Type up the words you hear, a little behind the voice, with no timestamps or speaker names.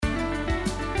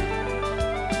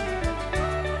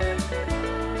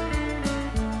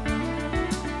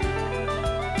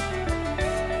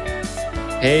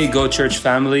Hey, Go Church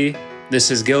family.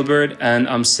 This is Gilbert, and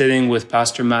I'm sitting with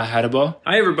Pastor Matt Hadabo.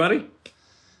 Hi, everybody.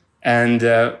 And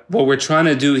what we're trying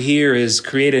to do here is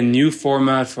create a new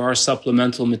format for our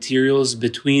supplemental materials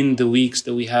between the weeks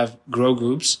that we have grow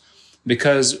groups,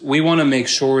 because we want to make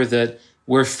sure that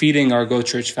we're feeding our Go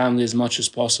Church family as much as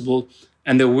possible,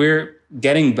 and that we're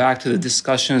getting back to the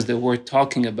discussions that we're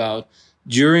talking about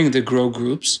during the grow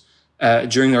groups,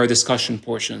 during our discussion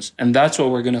portions. And that's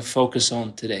what we're going to focus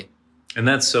on today. And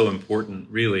that's so important,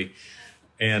 really.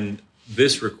 And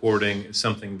this recording is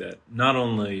something that not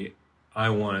only I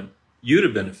want you to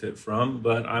benefit from,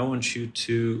 but I want you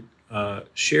to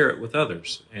share it with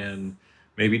others and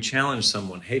maybe challenge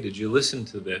someone. Hey, did you listen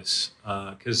to this?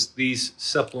 Because these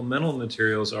supplemental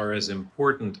materials are as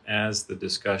important as the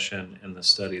discussion and the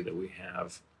study that we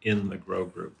have in the Grow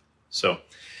Group. So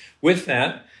with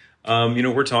that,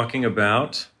 we're talking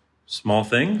about small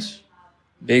things.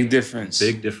 Big difference.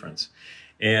 Big difference.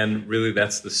 And really,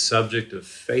 that's the subject of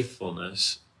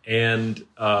faithfulness. And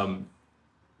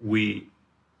we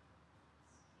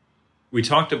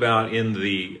talked about in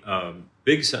the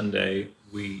Big Sunday,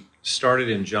 we started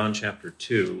in John chapter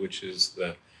 2, which is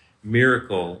the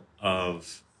miracle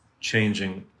of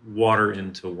changing water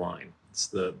into wine.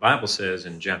 The Bible says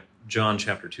in John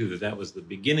chapter 2 that was the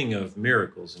beginning of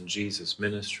miracles in Jesus'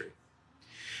 ministry.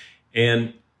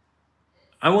 And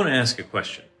I want to ask a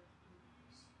question.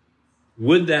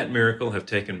 Would that miracle have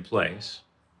taken place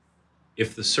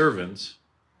if the servants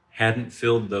hadn't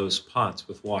filled those pots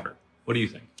with water? What do you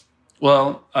think?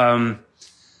 Well,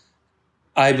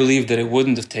 I believe that it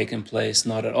wouldn't have taken place,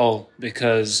 not at all,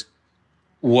 because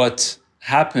what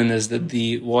happened is that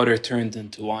the water turned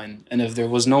into wine. And if there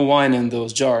was no wine in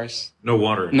those jars... No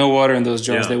water in those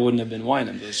jars, there wouldn't have been wine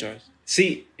in those jars.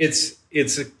 See, it's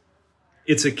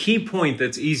a key point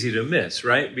that's easy to miss,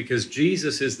 right? Because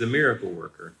Jesus is the miracle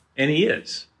worker. And he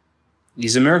is.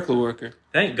 He's a miracle worker.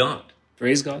 Thank God.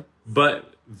 Praise God.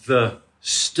 But the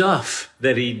stuff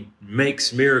that he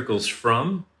makes miracles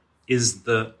from is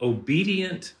the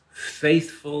obedient,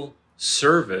 faithful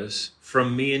service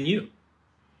from me and you.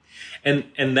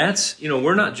 And that's,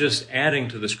 we're not just adding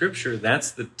to the scripture. That's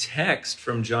the text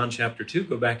from John chapter 2.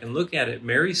 Go back and look at it.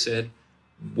 Mary said,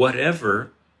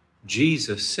 whatever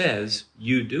Jesus says,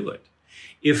 you do it.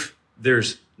 If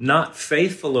there's not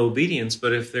faithful obedience,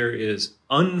 but if there is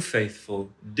unfaithful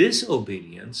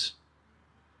disobedience,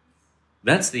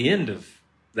 that's the end of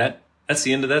that. That's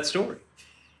the end of that story.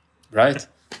 Right.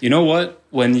 You know what?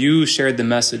 When you shared the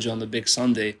message on the Big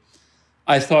Sunday,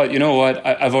 I thought,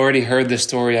 I've already heard this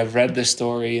story. I've read this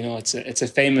story. It's a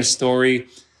famous story.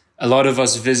 A lot of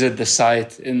us visit the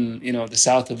site in, the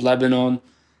south of Lebanon.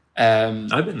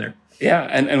 I've been there. Yeah,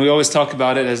 and we always talk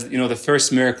about it as, the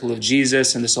first miracle of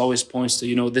Jesus, and this always points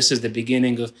to, this is the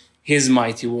beginning of his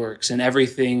mighty works and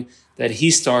everything that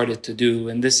he started to do.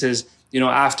 And this is,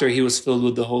 after he was filled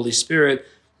with the Holy Spirit,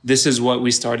 this is what we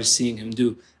started seeing him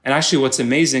do. And actually what's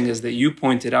amazing is that you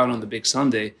pointed out on the Big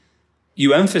Sunday,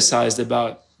 you emphasized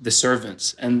about the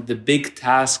servants and the big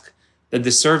task that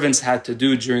the servants had to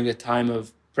do during a time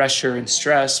of pressure and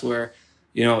stress where,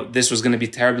 this was going to be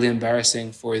terribly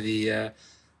embarrassing for the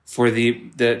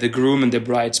groom and the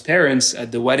bride's parents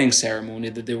at the wedding ceremony,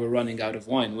 that they were running out of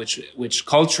wine, which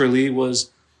culturally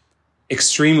was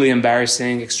extremely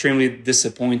embarrassing, extremely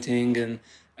disappointing, and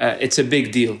it's a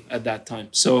big deal at that time.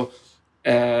 So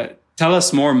tell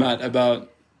us more, Matt, about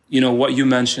what you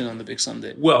mentioned on the Big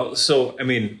Sunday. Well,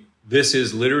 this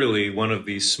is literally one of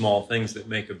these small things that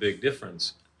make a big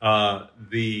difference.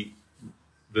 The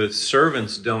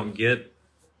servants don't get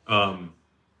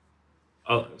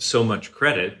so much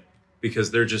credit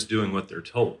because they're just doing what they're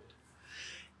told.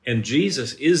 And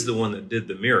Jesus is the one that did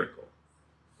the miracle.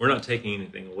 We're not taking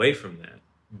anything away from that.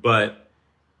 But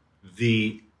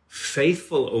the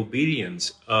faithful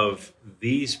obedience of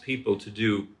these people to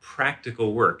do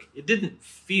practical work, it didn't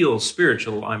feel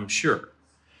spiritual, I'm sure.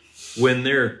 When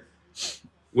they're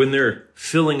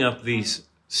filling up these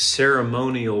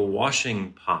ceremonial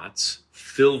washing pots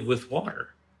filled with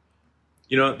water,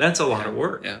 that's a lot of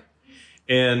work. Yeah.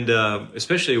 And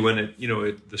especially when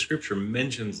the scripture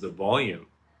mentions the volume,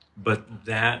 but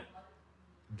that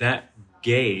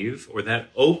gave, or that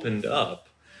opened up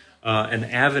an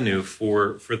avenue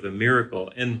for the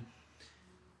miracle. And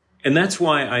that's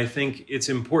why I think it's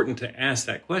important to ask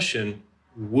that question: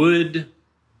 would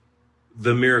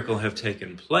the miracle have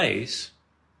taken place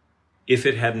if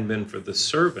it hadn't been for the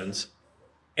servants?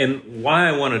 And why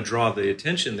I want to draw the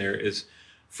attention there is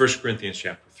 1 Corinthians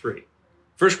chapter 3.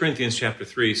 1 Corinthians chapter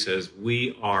 3 says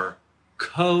we are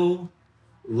co-laborers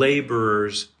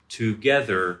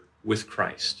together with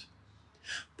Christ.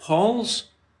 Paul's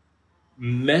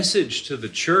message to the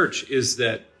church is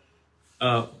that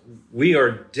we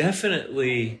are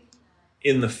definitely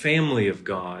in the family of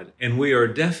God, and we are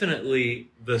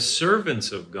definitely the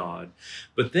servants of God.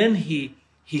 But then he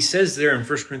says there in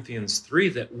 1 Corinthians 3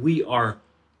 that we are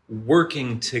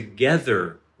working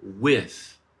together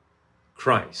with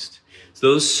Christ.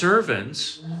 Those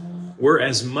servants were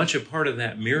as much a part of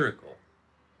that miracle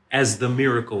as the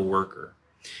miracle worker.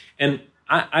 And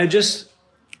I just,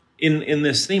 in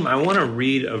this theme, I want to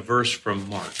read a verse from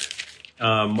Mark.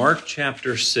 Mark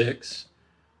chapter 6,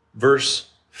 verse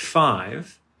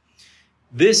 5.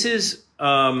 This is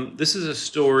a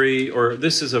story, or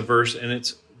this is a verse, and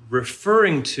it's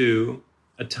referring to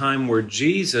a time where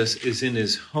Jesus is in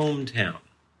his hometown.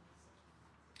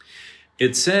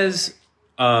 It says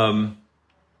in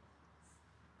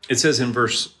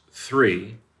verse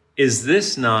 3, "Is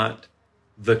this not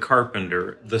the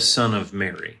carpenter, the son of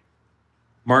Mary?"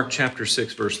 Mark chapter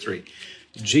 6, verse 3.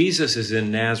 Jesus is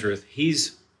in Nazareth.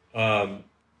 He's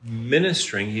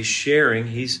ministering, he's sharing,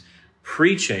 he's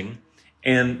preaching,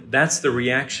 and that's the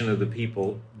reaction of the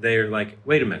people. They're like,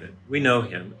 wait a minute, we know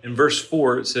him. In verse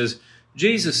 4, it says,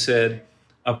 Jesus said,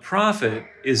 "A prophet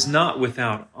is not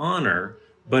without honor,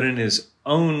 but in his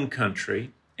own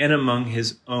country and among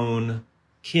his own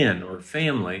kin or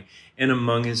family and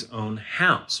among his own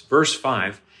house." Verse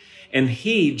 5, "And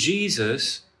he,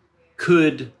 Jesus,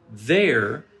 could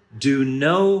there do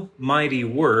no mighty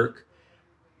work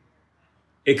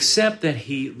except that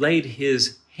he laid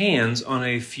his hands on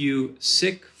a few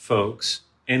sick folks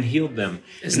and healed them."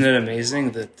 Isn't it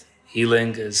amazing that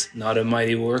healing is not a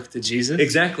mighty work to Jesus?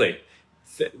 Exactly.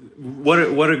 What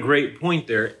a great point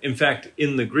there. In fact,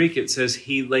 in the Greek, it says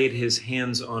he laid his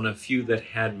hands on a few that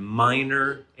had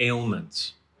minor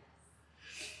ailments.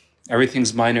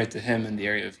 Everything's minor to him in the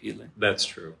area of healing. That's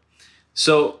true.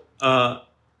 So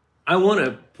I want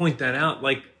to point that out.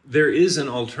 Like, there is an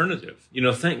alternative.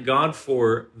 Thank God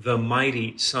for the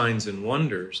mighty signs and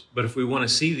wonders. But if we want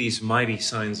to see these mighty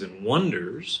signs and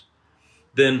wonders,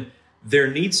 then there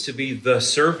needs to be the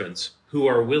servants who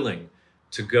are willing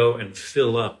to go and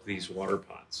fill up these water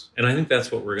pots. And I think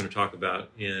that's what we're going to talk about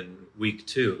in week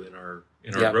 2 in our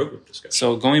road group discussion.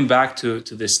 So going back to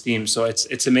this theme, so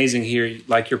it's amazing here,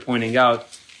 like you're pointing out,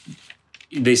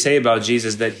 they say about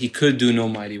Jesus that he could do no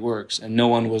mighty works, and no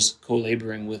one was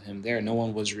co-laboring with him there. No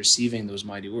one was receiving those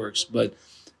mighty works. But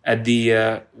at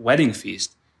the wedding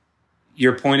feast,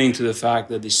 you're pointing to the fact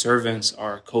that the servants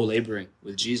are co-laboring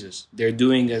with Jesus. They're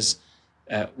doing as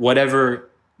whatever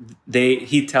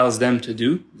he tells them to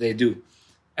do, they do.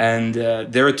 And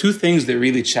there are 2 things that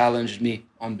really challenged me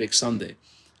on Big Sunday.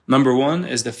 Number 1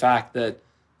 is the fact that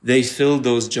they filled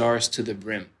those jars to the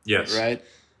brim. Yes. Right?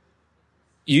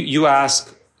 You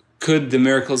ask, could the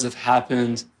miracles have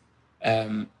happened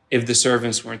if the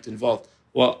servants weren't involved?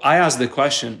 Well, I ask the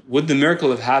question, would the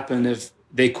miracle have happened if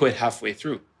they quit halfway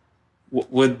through?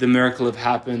 Would the miracle have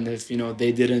happened if,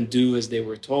 they didn't do as they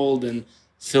were told and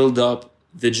filled up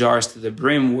the jars to the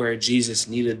brim where Jesus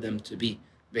needed them to be?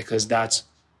 Because that's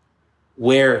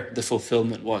where the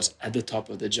fulfillment was, at the top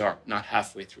of the jar, not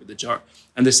halfway through the jar.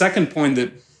 And the second point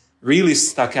that really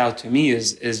stuck out to me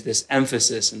is this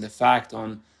emphasis and the fact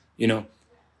on,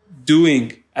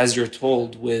 doing as you're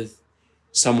told with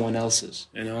someone else's,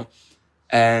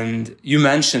 And you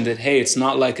mentioned that, hey, it's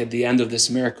not like at the end of this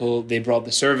miracle, they brought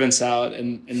the servants out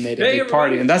and made a big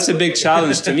party. And that's a big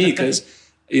challenge to me because,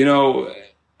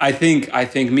 I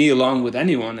think me, along with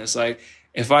anyone, is like,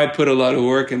 if I put a lot of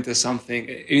work into something,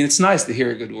 it's nice to hear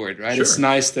a good word, right? Sure. It's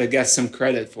nice to get some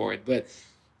credit for it, but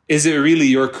is it really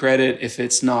your credit if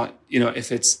it's not,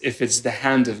 if it's the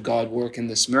hand of God working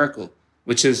this miracle,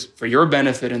 which is for your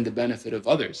benefit and the benefit of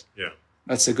others? Yeah.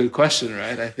 That's a good question,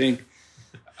 right? I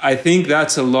think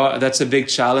that's a big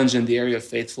challenge in the area of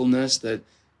faithfulness, that,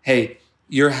 hey,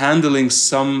 you're handling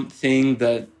something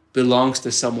that belongs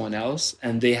to someone else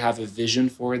and they have a vision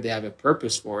for it, they have a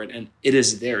purpose for it, and it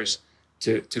is theirs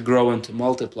to grow and to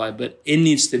multiply, but it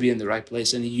needs to be in the right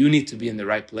place, and you need to be in the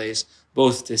right place,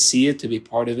 both to see it, to be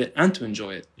part of it, and to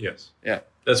enjoy it. Yes. Yeah.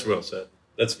 That's well said.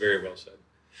 That's very well said.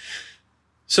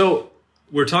 So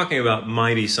we're talking about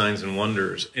mighty signs and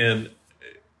wonders, and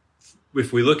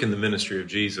if we look in the ministry of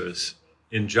Jesus,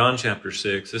 in John chapter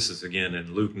 6, this is again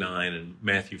in Luke 9 and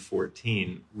Matthew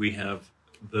 14, we have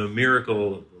the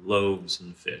miracle of the loaves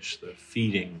and fish, the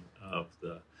feeding of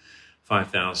the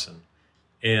 5,000.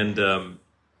 And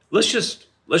let's just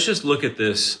look at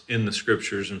this in the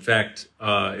scriptures. In fact,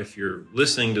 if you're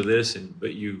listening to this,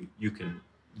 but you can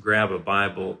grab a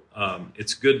Bible,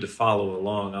 it's good to follow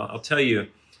along. I'll tell you,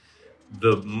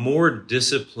 the more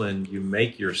disciplined you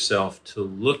make yourself to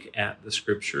look at the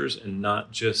scriptures and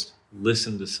not just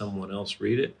listen to someone else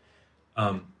read it,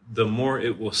 the more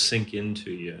it will sink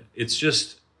into you.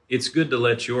 It's good to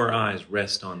let your eyes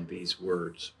rest on these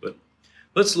words. But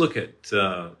let's look at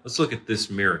this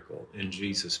miracle in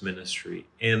Jesus' ministry,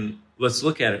 and let's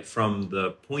look at it from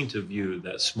the point of view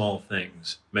that small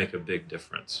things make a big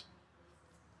difference.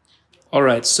 All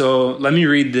right, so let me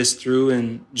read this through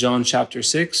in John chapter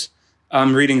 6.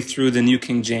 I'm reading through the New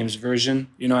King James Version.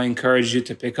 I encourage you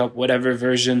to pick up whatever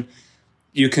version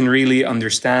you can really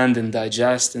understand and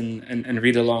digest and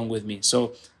read along with me.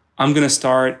 So I'm going to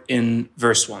start in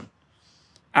verse 1.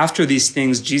 After these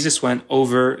things, Jesus went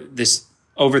over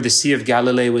the Sea of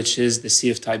Galilee, which is the Sea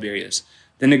of Tiberias.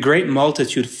 Then a great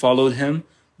multitude followed him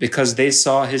because they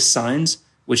saw his signs,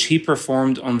 which he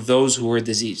performed on those who were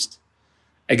diseased.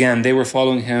 Again, they were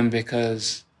following him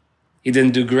because he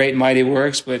didn't do great, mighty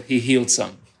works, but he healed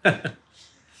some.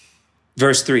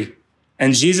 Verse 3.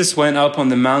 And Jesus went up on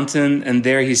the mountain, and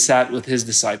there he sat with his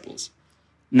disciples.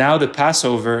 Now the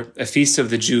Passover, a feast of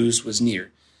the Jews, was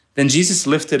near. Then Jesus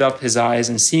lifted up his eyes,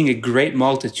 and seeing a great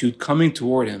multitude coming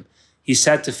toward him, he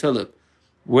said to Philip,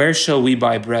 "Where shall we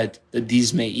buy bread that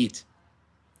these may eat?"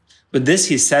 But this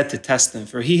he said to test them,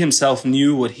 for he himself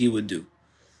knew what he would do.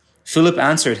 Philip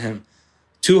answered him,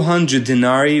 200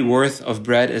 denarii worth of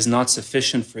bread is not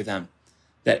sufficient for them,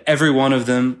 that every one of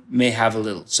them may have a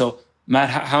little. So, Matt,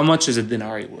 how much is a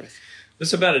denarii worth?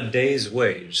 That's about a day's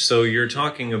wage. So you're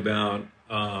talking about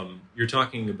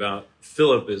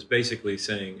Philip is basically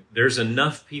saying there's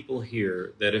enough people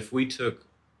here that if we took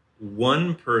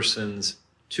one person's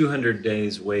 200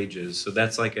 days wages, so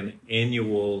that's like an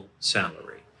annual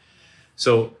salary.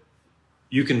 So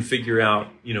you can figure out,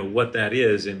 what that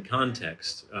is in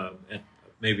context.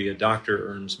 Maybe a doctor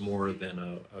earns more than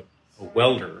a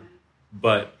welder,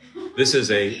 but this is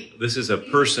a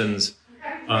person's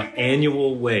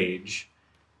annual wage,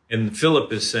 and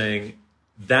Philip is saying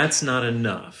that's not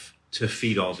enough to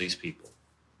feed all these people.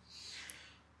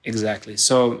 Exactly.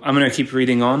 So I'm going to keep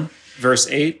reading on. Verse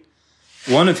 8.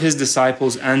 One of his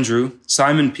disciples, Andrew,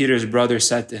 Simon Peter's brother,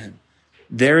 said to him,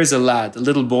 "There is a lad, a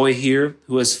little boy here,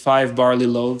 who has 5 barley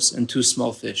loaves and 2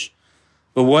 small fish.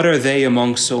 But what are they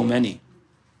among so many?"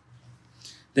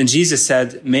 Then Jesus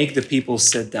said, "Make the people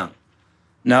sit down."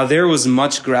 Now there was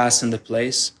much grass in the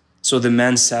place, so the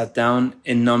men sat down,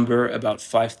 in number about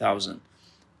 5,000.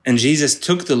 And Jesus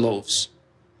took the loaves.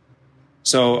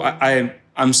 So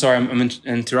I'm sorry, I'm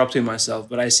interrupting myself,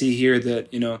 but I see here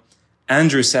that,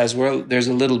 Andrew says, well, there's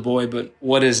a little boy, but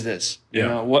what is this?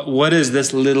 What is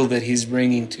this little that he's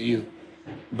bringing to you?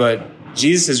 But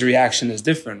Jesus' reaction is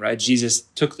different, right? Jesus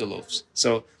took the loaves.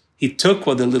 So he took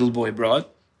what the little boy brought,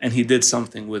 and he did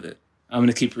something with it. I'm going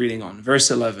to keep reading on.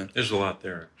 Verse 11. There's a lot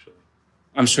there, actually.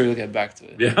 I'm sure you'll get back to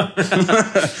it.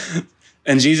 Yeah.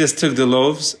 And Jesus took the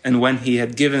loaves, and when he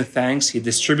had given thanks, he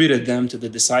distributed them to the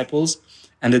disciples,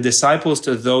 and the disciples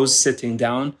to those sitting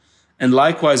down, and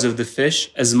likewise of the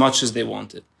fish, as much as they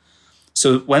wanted.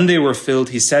 So when they were filled,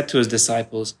 he said to his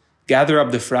disciples, "Gather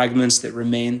up the fragments that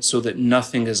remain, so that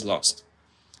nothing is lost."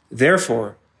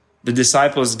 Therefore, the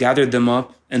disciples gathered them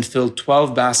up and filled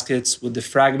 12 baskets with the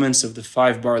fragments of the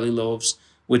 5 barley loaves,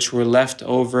 which were left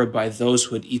over by those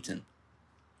who had eaten.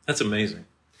 That's amazing.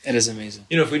 It is amazing.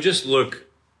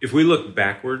 If we look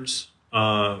backwards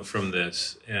from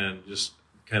this and just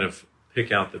kind of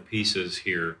pick out the pieces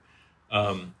here,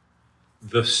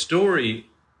 the story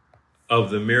of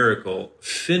the miracle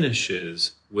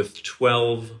finishes with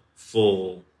 12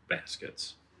 full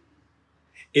baskets.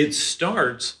 It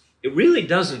really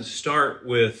doesn't start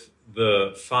with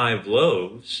the 5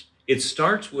 loaves. It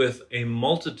starts with a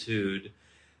multitude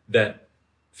that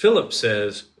Philip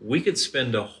says we could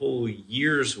spend a whole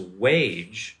year's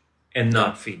wage and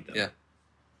not feed them. Yeah.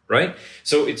 Right?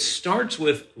 So it starts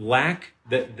with lack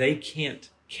that they can't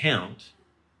count,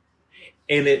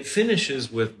 and it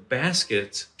finishes with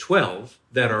baskets, 12,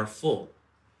 that are full.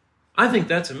 I think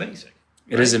that's amazing.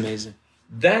 It is amazing.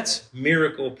 That's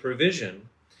miracle provision.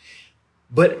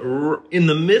 But in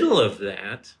the middle of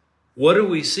that, what do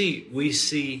we see? We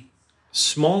see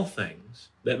small things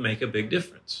that make a big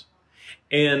difference.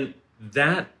 And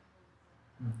that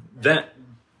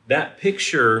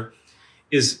picture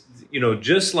is,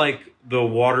 just like the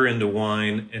water into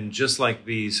wine, and just like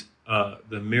these,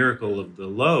 the miracle of the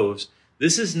loaves,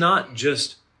 this is not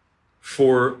just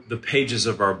for the pages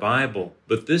of our Bible,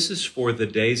 but this is for the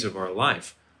days of our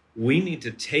life. We need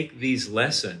to take these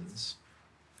lessons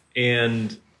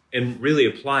and really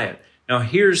apply it. Now,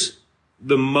 here's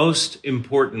the most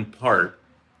important part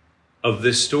of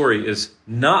this story is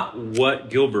not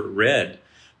what Gilbert read,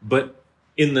 but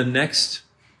in the next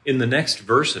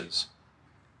verses.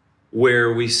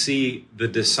 where we see the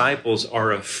disciples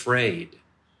are afraid.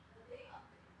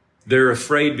 They're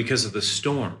afraid because of the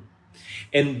storm.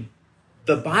 And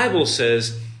the Bible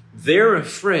says they're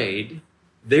afraid,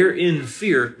 they're in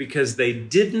fear because they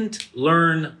didn't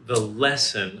learn the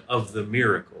lesson of the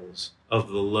miracles of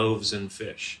the loaves and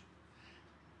fish.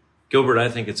 Gilbert, I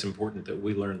think it's important that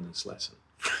we learn this lesson.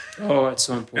 Oh, it's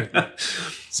so important.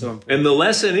 So important. And the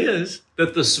lesson is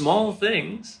that the small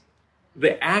things,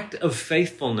 the act of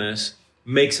faithfulness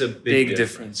makes a big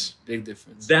difference. Big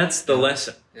difference. That's the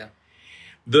lesson. Yeah.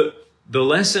 The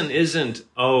lesson isn't,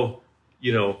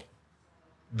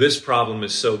 this problem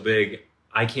is so big,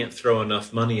 I can't throw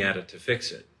enough money at it to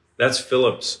fix it. That's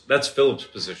Philip's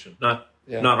position, not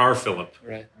our Philip.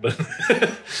 Right. But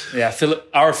yeah,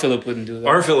 our Philip wouldn't do that.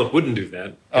 Our Philip wouldn't do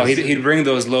that. Oh, he'd bring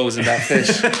those loaves and that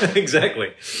fish.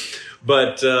 Exactly.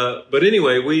 But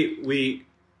anyway, we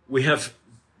have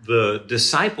the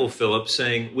disciple Philip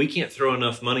saying, we can't throw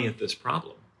enough money at this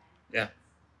problem. Yeah.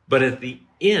 But at the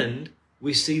end,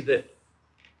 we see that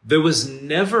there was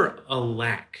never a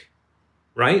lack,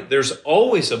 right? There's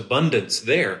always abundance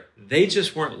there. They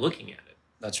just weren't looking at it.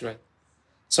 That's right.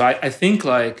 So I think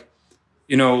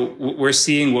we're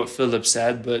seeing what Philip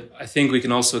said, but I think we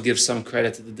can also give some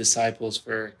credit to the disciples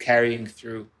for carrying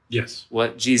through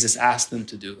what Jesus asked them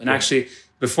to do. And actually,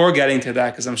 before getting to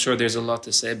that, because I'm sure there's a lot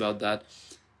to say about that,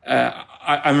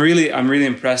 I'm really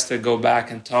impressed to go back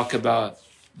and talk about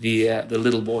the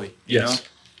little boy. Yes.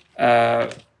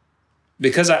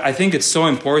 Because I think it's so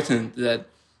important that,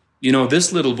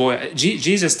 this little boy,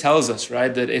 Jesus tells us,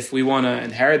 right, that if we want to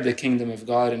inherit the kingdom of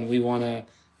God and we want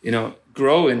to,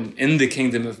 grow in the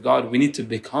kingdom of God, we need to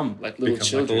become like little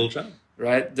children. Like a little child.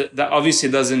 Right? That obviously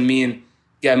doesn't mean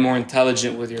get more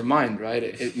intelligent with your mind, right?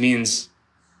 It means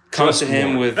come Trust to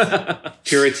him more. with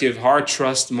purity of heart,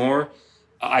 trust more.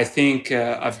 I think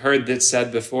I've heard that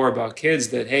said before about kids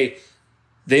that, hey,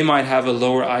 they might have a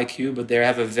lower IQ, but they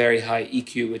have a very high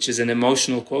EQ, which is an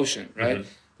emotional quotient, right? Mm-hmm.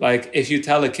 Like if you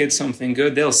tell a kid something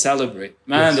good, they'll celebrate.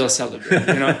 Man, they'll celebrate.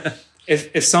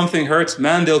 If something hurts,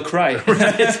 man, they'll cry. Right?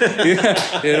 That's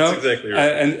exactly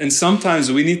right. And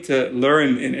sometimes we need to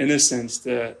learn in innocence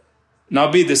to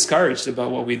not be discouraged about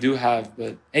what we do have,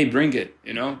 but hey, bring it.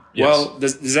 Yes. Well,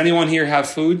 does anyone here have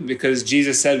food? Because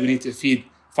Jesus said we need to feed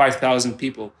 5,000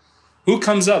 people. Who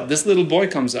comes up? This little boy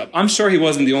comes up. I'm sure he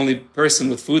wasn't the only person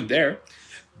with food there.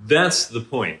 That's the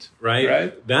point, right?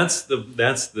 Right. That's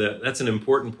an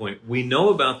important point. We know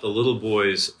about the little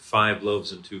boy's 5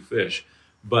 loaves and 2 fish,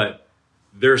 but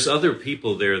there's other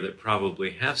people there that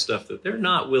probably have stuff that they're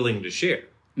not willing to share.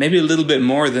 Maybe a little bit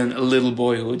more than a little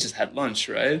boy who just had lunch,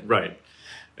 right? Right.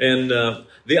 And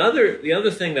the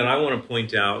other thing that I want to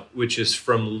point out, which is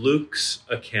from Luke's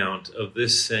account of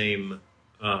this same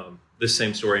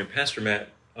story, and Pastor Matt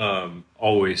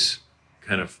always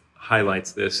kind of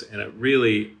highlights this, and it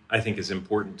really, I think, is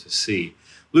important to see.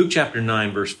 Luke chapter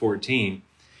 9, verse 14,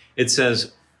 it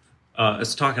says,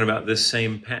 it's talking about this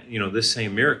same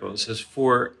miracle. It says,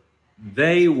 for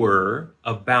they were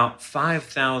about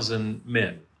 5,000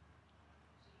 men.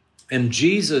 And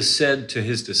Jesus said to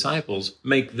his disciples,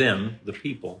 make them, the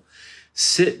people,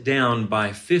 sit down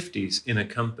by 50s in a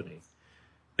company.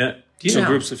 Now,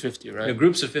 Groups of 50, right?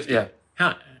 Groups of 50. Yeah.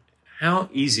 How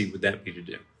easy would that be to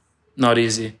do? Not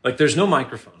easy. Like there's no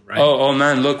microphone, right? Oh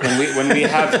man, look, when we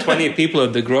have 20 people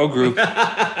at the Grow group,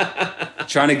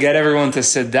 trying to get everyone to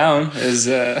sit down is...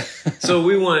 So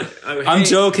we want... I'm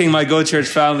joking, my Go Church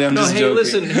family, I'm just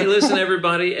joking. Hey, listen,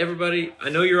 everybody, I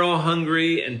know you're all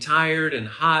hungry and tired and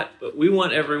hot, but we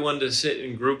want everyone to sit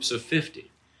in groups of 50.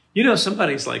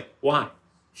 Somebody's like, why?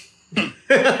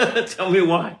 Tell me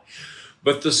why.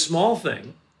 But the small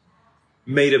thing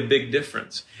made a big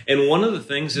difference. And one of the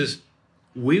things is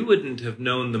we wouldn't have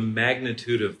known the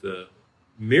magnitude of the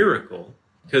miracle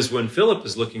because when Philip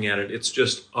is looking at it, it's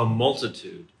just a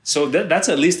multitude. So that's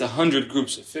at least 100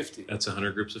 groups of 50. That's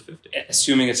 100 groups of 50.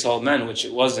 Assuming it's all men, which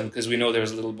it wasn't because we know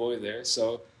there's a little boy there.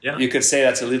 So you could say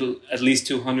that's at least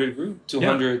 200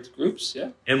 groups. Yeah.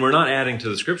 And we're not adding to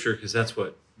the scripture because that's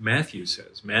what Matthew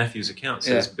says. Matthew's account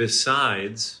says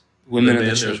besides women and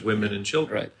there's women and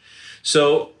children. Right.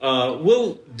 So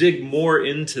we'll dig more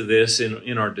into this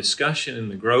in our discussion in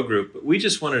the Grow group, but we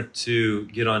just wanted to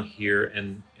get on here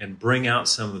and bring out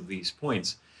some of these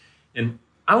points. And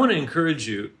I want to encourage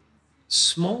you,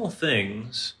 small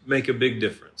things make a big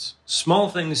difference. Small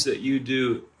things that you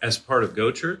do as part of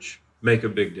Go Church make a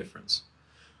big difference.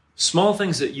 Small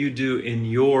things that you do in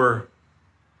your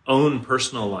own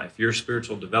personal life, your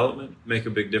spiritual development, make a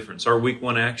big difference. Our week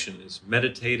 1 action is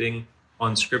meditating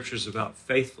on scriptures about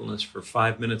faithfulness for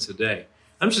 5 minutes a day.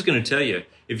 I'm just going to tell you,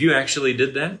 if you actually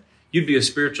did that, you'd be a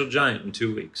spiritual giant in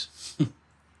 2 weeks.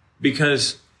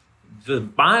 Because the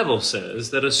Bible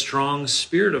says that a strong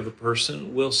spirit of a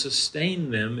person will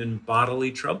sustain them in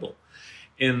bodily trouble.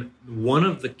 And one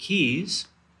of the keys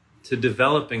to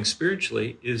developing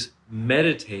spiritually is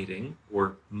meditating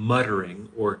or muttering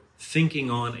or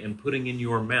thinking on and putting in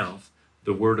your mouth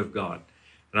the Word of God.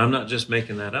 And I'm not just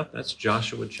making that up. That's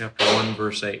Joshua chapter 1,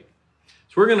 verse 8.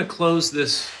 So we're going to close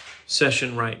this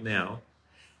session right now.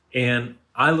 And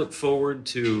I look forward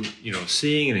to,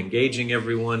 seeing and engaging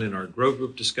everyone in our Grow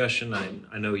Group discussion.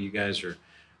 I know you guys are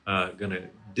going to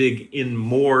dig in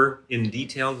more in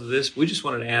detail to this. We just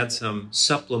wanted to add some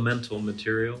supplemental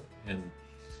material. And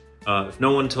if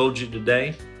no one told you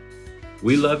today,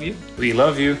 we love you. We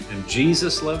love you. And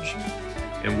Jesus loves you.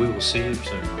 And we will see you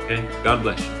soon, okay? God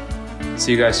bless you.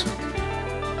 See you guys soon.